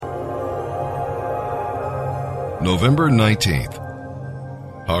November 19th.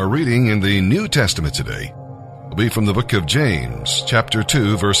 Our reading in the New Testament today will be from the book of James, chapter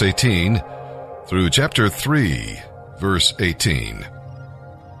 2, verse 18, through chapter 3, verse 18.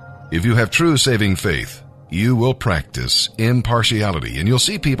 If you have true saving faith, you will practice impartiality, and you'll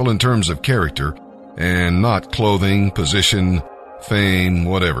see people in terms of character and not clothing, position, fame,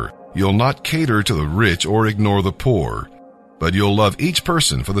 whatever. You'll not cater to the rich or ignore the poor, but you'll love each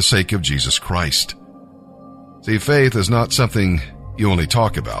person for the sake of Jesus Christ. See, faith is not something you only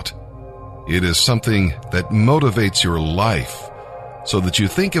talk about. It is something that motivates your life so that you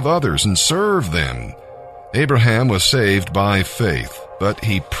think of others and serve them. Abraham was saved by faith, but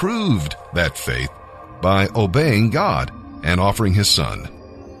he proved that faith by obeying God and offering his son.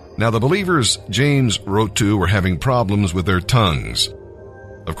 Now, the believers James wrote to were having problems with their tongues.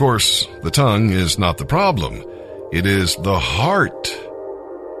 Of course, the tongue is not the problem. It is the heart.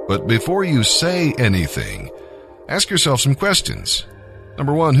 But before you say anything, ask yourself some questions.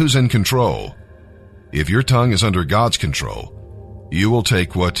 Number one, who's in control? If your tongue is under God's control, you will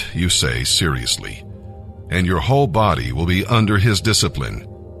take what you say seriously, and your whole body will be under his discipline.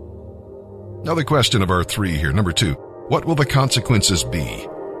 Another question of our three here. Number two, what will the consequences be?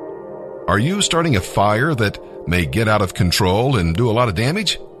 Are you starting a fire that may get out of control and do a lot of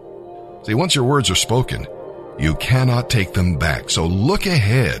damage? See, once your words are spoken, you cannot take them back, so look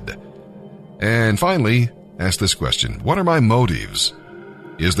ahead. And finally, ask this question: what are my motives?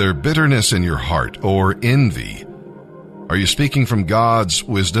 Is there bitterness in your heart or envy? Are you speaking from God's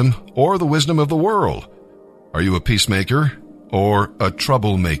wisdom or the wisdom of the world? Are you a peacemaker or a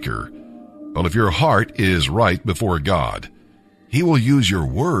troublemaker? Well, if your heart is right before God, He will use your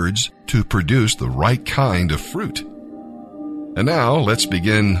words to produce the right kind of fruit. And now, let's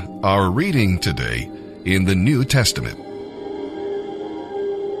begin our reading today in the New Testament.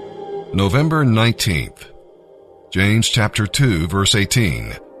 November 19th. James chapter 2, verse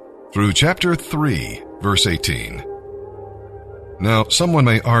 18, through chapter 3, verse 18. Now, someone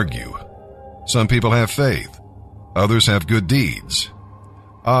may argue. Some people have faith. Others have good deeds.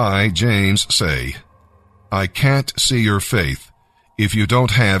 I, James, say, I can't see your faith if you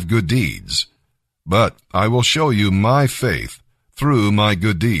don't have good deeds, but I will show you my faith through my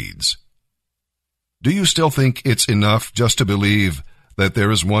good deeds. Do you still think it's enough just to believe that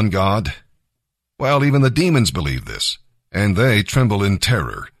there is one God? Well, even the demons believe this, and they tremble in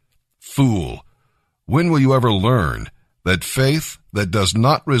terror. Fool, when will you ever learn that faith that does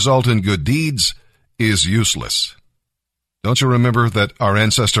not result in good deeds is useless? Don't you remember that our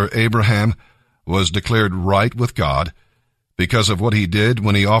ancestor Abraham was declared right with God because of what he did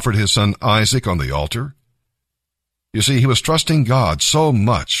when he offered his son Isaac on the altar? You see, he was trusting God so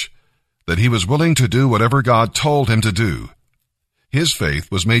much that he was willing to do whatever God told him to do. His faith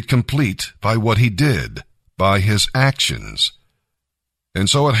was made complete by what he did, by his actions. And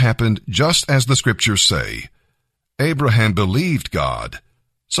so it happened just as the scriptures say. Abraham believed God,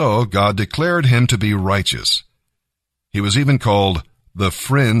 so God declared him to be righteous. He was even called the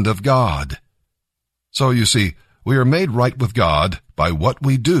friend of God. So you see, we are made right with God by what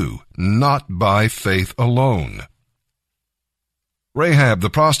we do, not by faith alone. Rahab the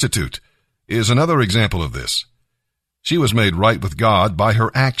prostitute is another example of this. She was made right with God by her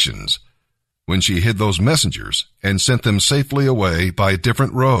actions when she hid those messengers and sent them safely away by a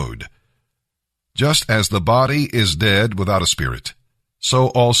different road. Just as the body is dead without a spirit, so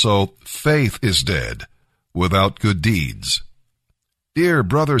also faith is dead without good deeds. Dear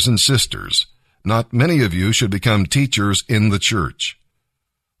brothers and sisters, not many of you should become teachers in the church,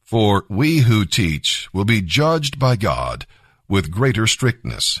 for we who teach will be judged by God with greater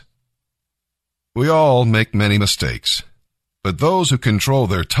strictness. We all make many mistakes, but those who control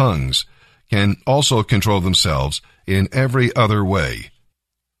their tongues can also control themselves in every other way.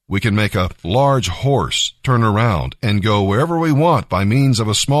 We can make a large horse turn around and go wherever we want by means of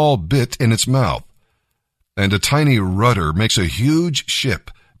a small bit in its mouth. And a tiny rudder makes a huge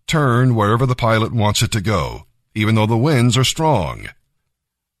ship turn wherever the pilot wants it to go, even though the winds are strong.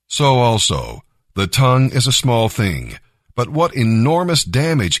 So also, the tongue is a small thing, but what enormous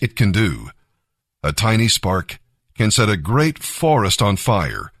damage it can do. A tiny spark can set a great forest on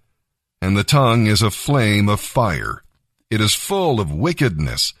fire, and the tongue is a flame of fire. It is full of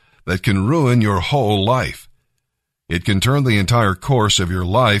wickedness that can ruin your whole life. It can turn the entire course of your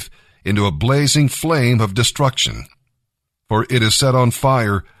life into a blazing flame of destruction, for it is set on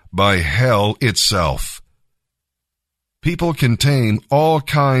fire by hell itself. People can tame all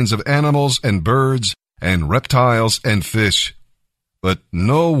kinds of animals and birds and reptiles and fish, but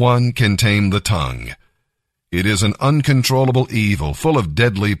no one can tame the tongue. It is an uncontrollable evil full of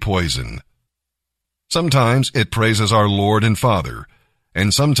deadly poison. Sometimes it praises our Lord and Father,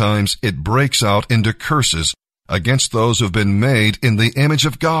 and sometimes it breaks out into curses against those who have been made in the image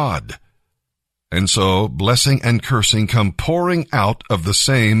of God. And so blessing and cursing come pouring out of the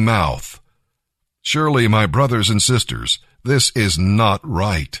same mouth. Surely, my brothers and sisters, this is not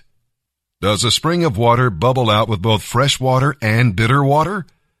right. Does a spring of water bubble out with both fresh water and bitter water?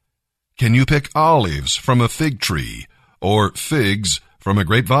 Can you pick olives from a fig tree or figs from a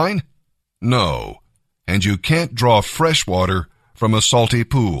grapevine? No. And you can't draw fresh water from a salty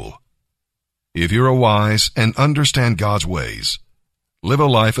pool. If you are wise and understand God's ways, live a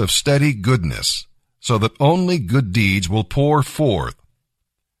life of steady goodness so that only good deeds will pour forth.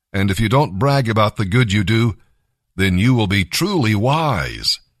 And if you don't brag about the good you do, then you will be truly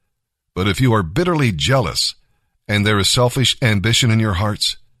wise. But if you are bitterly jealous and there is selfish ambition in your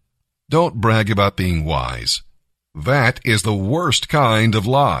hearts, don't brag about being wise. That is the worst kind of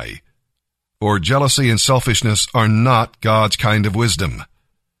lie. For jealousy and selfishness are not God's kind of wisdom.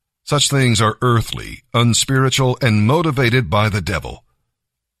 Such things are earthly, unspiritual, and motivated by the devil.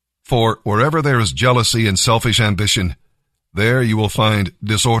 For wherever there is jealousy and selfish ambition, there you will find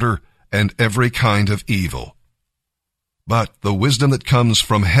disorder and every kind of evil. But the wisdom that comes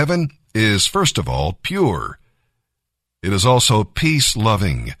from heaven is first of all pure. It is also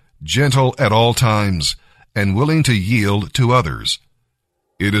peace-loving, gentle at all times, and willing to yield to others.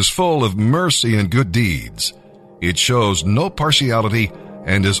 It is full of mercy and good deeds. It shows no partiality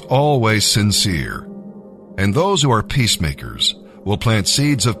and is always sincere. And those who are peacemakers will plant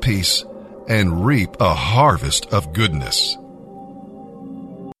seeds of peace and reap a harvest of goodness.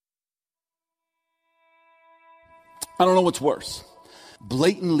 I don't know what's worse,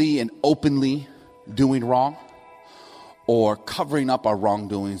 blatantly and openly doing wrong or covering up our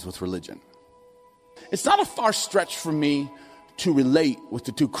wrongdoings with religion. It's not a far stretch for me to relate with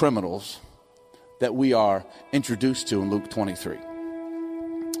the two criminals that we are introduced to in Luke 23.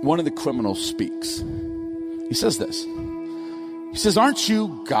 One of the criminals speaks. He says this. He says, "Aren't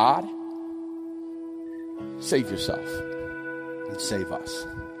you God? Save yourself and save us."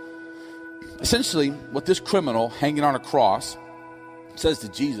 Essentially, what this criminal hanging on a cross says to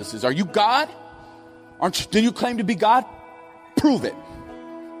Jesus is, "Are you God? Do you claim to be God? Prove it.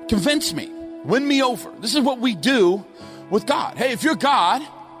 Convince me. Win me over." This is what we do with God. Hey, if you're God,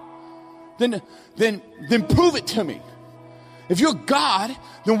 then prove it to me. If you're God,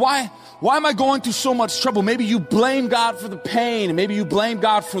 then why am I going through so much trouble? Maybe you blame God for the pain, and maybe you blame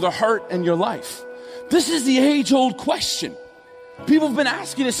God for the hurt in your life. This is the age-old question. People have been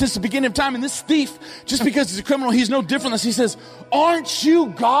asking it since the beginning of time, and this thief, just because he's a criminal, he's no different than us. He says, "Aren't you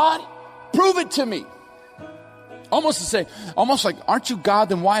God? Prove it to me." Almost like, aren't you God?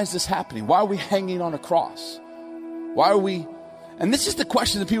 Then why is this happening? Why are we hanging on a cross? Why are we? And this is the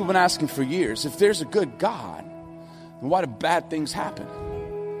question that people have been asking for years. If there's a good God, then why do bad things happen?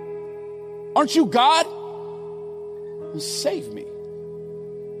 Aren't you God? Then save me.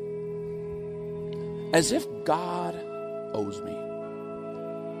 As if God owes me.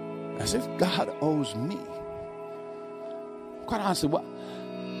 As if God owes me. Quite honestly,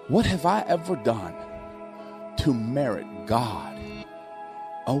 what have I ever done to merit God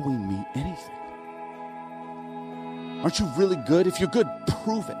owing me anything? Aren't you really good? If you're good,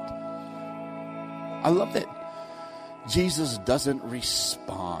 prove it. I love that Jesus doesn't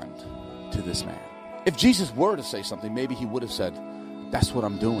respond to this man. If Jesus were to say something, maybe he would have said, "That's what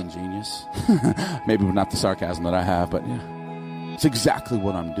I'm doing, genius." Maybe not the sarcasm that I have, but yeah. It's exactly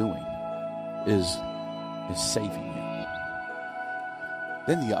what I'm doing is saving you.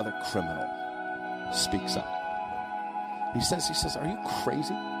 Then the other criminal speaks up. He says, "Are you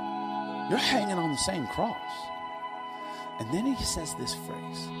crazy? You're hanging on the same cross." And then he says this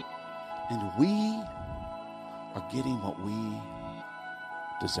phrase, "And we are getting what we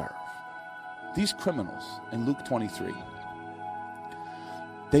deserve." These criminals in Luke 23,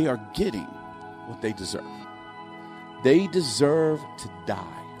 they are getting what they deserve. They deserve to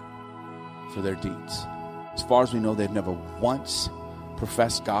die for their deeds. As far as we know, they've never once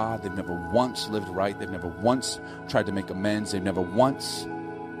professed God. They've never once lived right. They've never once tried to make amends. They've never once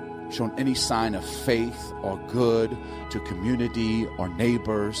shown any sign of faith or good to community or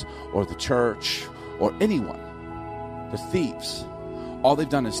neighbors or the church or anyone. The thieves, all they've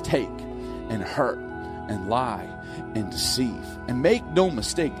done is take and hurt and lie and deceive. And make no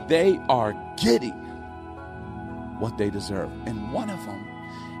mistake, they are getting what they deserve. And one of them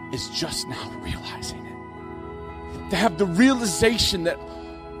is just now realizing it. To have the realization that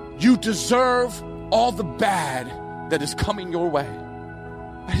you deserve all the bad that is coming your way.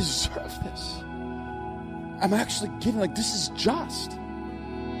 I deserve this. I'm actually getting, like, this is just.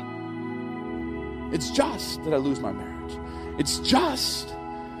 It's just that I lose my marriage. It's just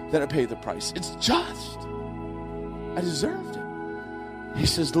that I pay the price. It's just. I deserved it. He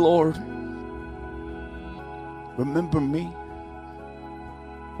says, Lord, remember me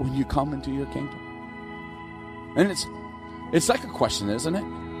when you come into your kingdom. And it's like a question, isn't it?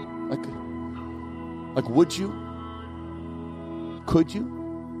 Like would you? Could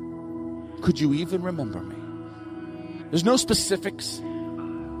you? Could you even remember me? There's no specifics.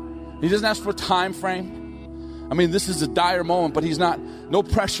 He doesn't ask for a time frame. I mean, this is a dire moment, but he's not, no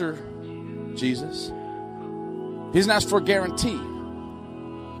pressure, Jesus. He doesn't ask for a guarantee.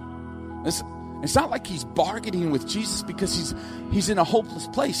 It's not like he's bargaining with Jesus because he's in a hopeless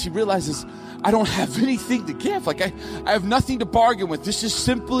place. He realizes, I don't have anything to give. Like I have nothing to bargain with. This is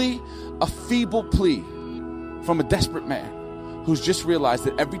simply a feeble plea from a desperate man who's just realized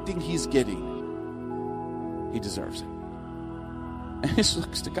that everything he's getting, he deserves it. And he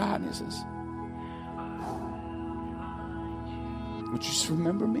looks to God and he says, would you just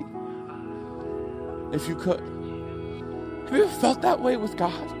remember me? If you could. Have you ever felt that way with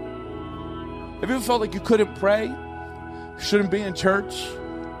God? Have you ever felt like you couldn't pray? Shouldn't be in church?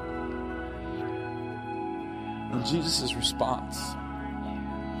 And Jesus' response,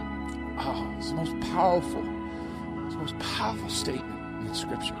 it's the most powerful statement in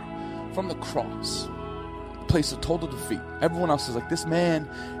Scripture. From the cross, a place of total defeat. Everyone else is like, this man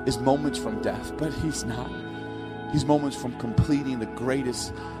is moments from death, but he's not. He's moments from completing the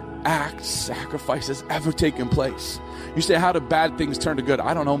greatest sacrifice has ever taken place. You say, how do bad things turn to good?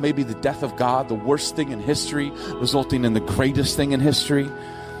 I don't know, maybe the death of God, the worst thing in history, resulting in the greatest thing in history.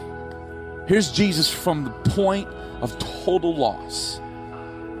 Here's Jesus from the point of total loss,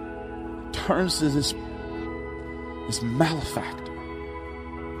 turns to this malefactor.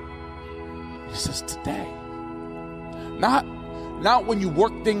 He says, today, not when you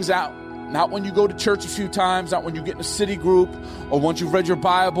work things out, not when you go to church a few times, not when you get in a city group, or once you've read your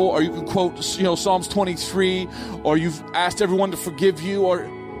Bible, or you can quote, Psalms 23, or you've asked everyone to forgive you, or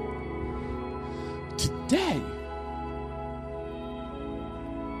today,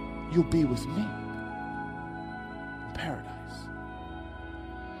 you'll be with me in paradise.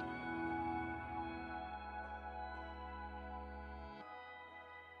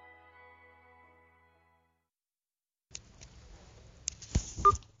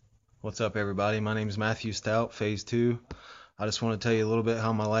 What's up, everybody? My name is Matthew Stout, Phase 2. I just want to tell you a little bit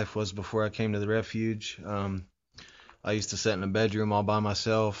how my life was before I came to the refuge. I used to sit in a bedroom all by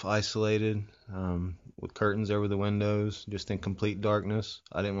myself, isolated, with curtains over the windows, just in complete darkness.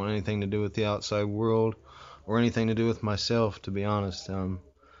 I didn't want anything to do with the outside world or anything to do with myself, to be honest. I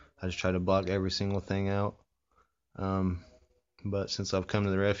just tried to block every single thing out. But since I've come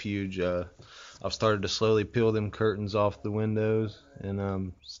to the refuge, I've started to slowly peel them curtains off the windows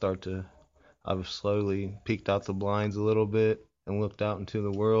and I've slowly peeked out the blinds a little bit and looked out into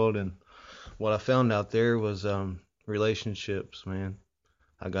the world, and what I found out there was relationships, man.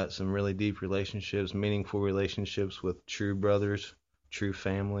 I got some really deep relationships, meaningful relationships with true brothers, true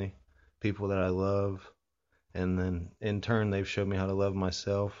family, people that I love, and then in turn they've showed me how to love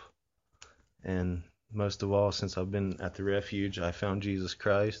myself. And most of all, since I've been at the refuge, I found Jesus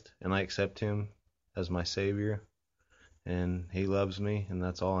Christ, and I accept him as my Savior, and he loves me, and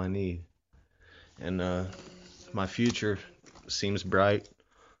that's all I need. And my future seems bright.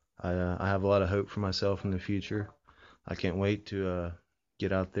 I have a lot of hope for myself in the future. I can't wait to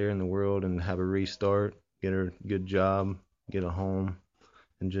get out there in the world and have a restart, get a good job, get a home,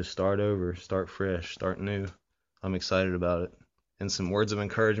 and just start over, start fresh, start new. I'm excited about it. And some words of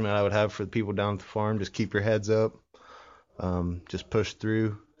encouragement I would have for the people down at the farm: just keep your heads up, just push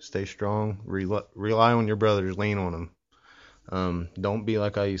through, stay strong, rely on your brothers, lean on them. Don't be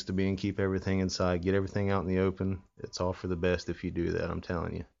like I used to be and keep everything inside. Get everything out in the open. It's all for the best if you do that, I'm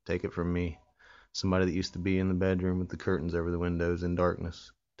telling you. Take it from me, somebody that used to be in the bedroom with the curtains over the windows in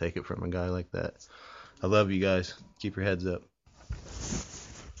darkness. Take it from a guy like that. I love you guys. Keep your heads up.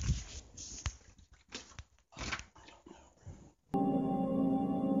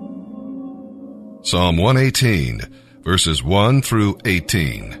 Psalm 118, verses 1 through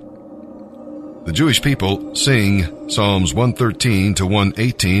 18. The Jewish people sing Psalms 113 to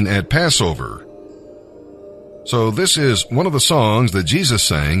 118 at Passover. So this is one of the songs that Jesus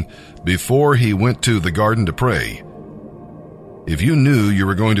sang before he went to the garden to pray. If you knew you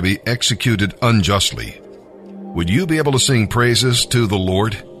were going to be executed unjustly, would you be able to sing praises to the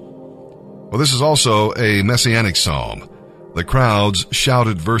Lord? Well, this is also a messianic psalm. The crowds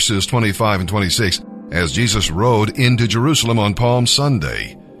shouted verses 25 and 26 as Jesus rode into Jerusalem on Palm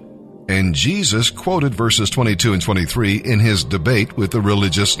Sunday. And Jesus quoted verses 22 and 23 in his debate with the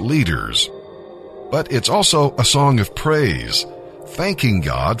religious leaders. but it's also a song of praise, thanking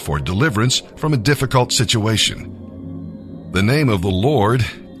God for deliverance from a difficult situation. The name of the Lord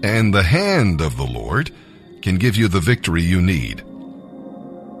and the hand of the Lord can give you the victory you need.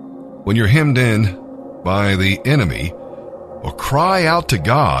 When you're hemmed in by the enemy, well, cry out to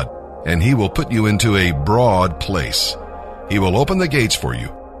God, and He will put you into a broad place. He will open the gates for you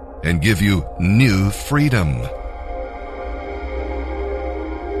and give you new freedom.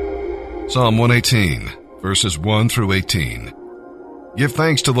 Psalm 118, verses 1 through 18. Give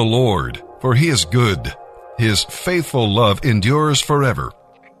thanks to the Lord, for He is good. His faithful love endures forever.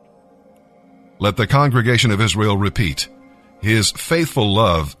 Let the congregation of Israel repeat, His faithful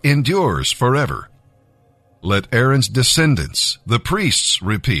love endures forever. Let Aaron's descendants, the priests,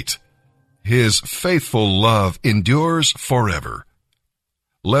 repeat, His faithful love endures forever.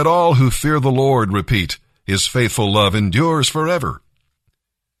 Let all who fear the Lord repeat, His faithful love endures forever.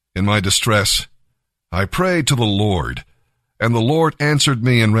 In my distress, I prayed to the Lord, and the Lord answered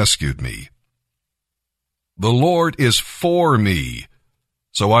me and rescued me. The Lord is for me,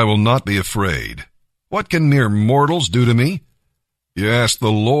 so I will not be afraid. What can mere mortals do to me? Yes,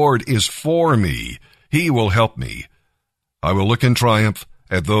 the Lord is for me. He will help me. I will look in triumph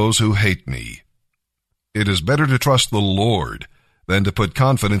at those who hate me. It is better to trust the Lord than to put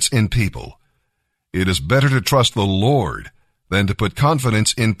confidence in people. It is better to trust the Lord than to put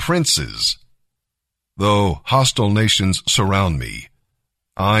confidence in princes. Though hostile nations surround me,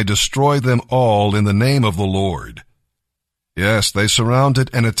 I destroy them all in the name of the Lord. Yes, they surrounded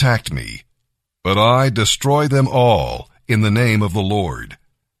and attacked me, but I destroy them all in the name of the Lord.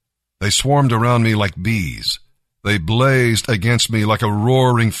 They swarmed around me like bees. They blazed against me like a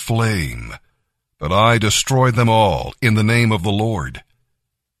roaring flame, but I destroyed them all in the name of the Lord.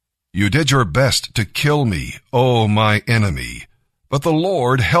 You did your best to kill me, O my enemy, but the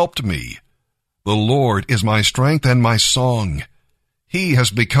Lord helped me. The Lord is my strength and my song. He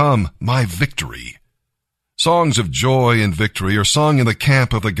has become my victory. Songs of joy and victory are sung in the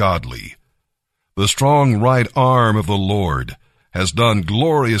camp of the godly. The strong right arm of the Lord has done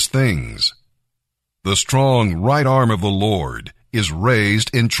glorious things. The strong right arm of the Lord is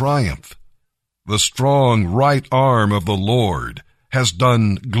raised in triumph. The strong right arm of the Lord has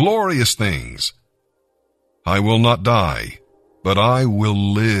done glorious things. I will not die, but I will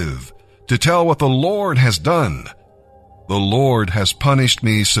live to tell what the Lord has done. The Lord has punished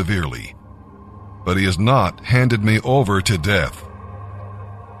me severely, but He has not handed me over to death.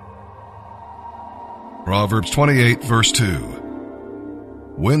 Proverbs 28, verse 2.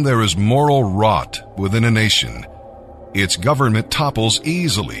 When there is moral rot within a nation, its government topples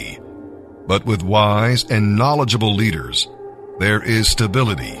easily, but with wise and knowledgeable leaders, there is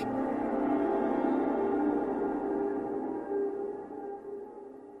stability.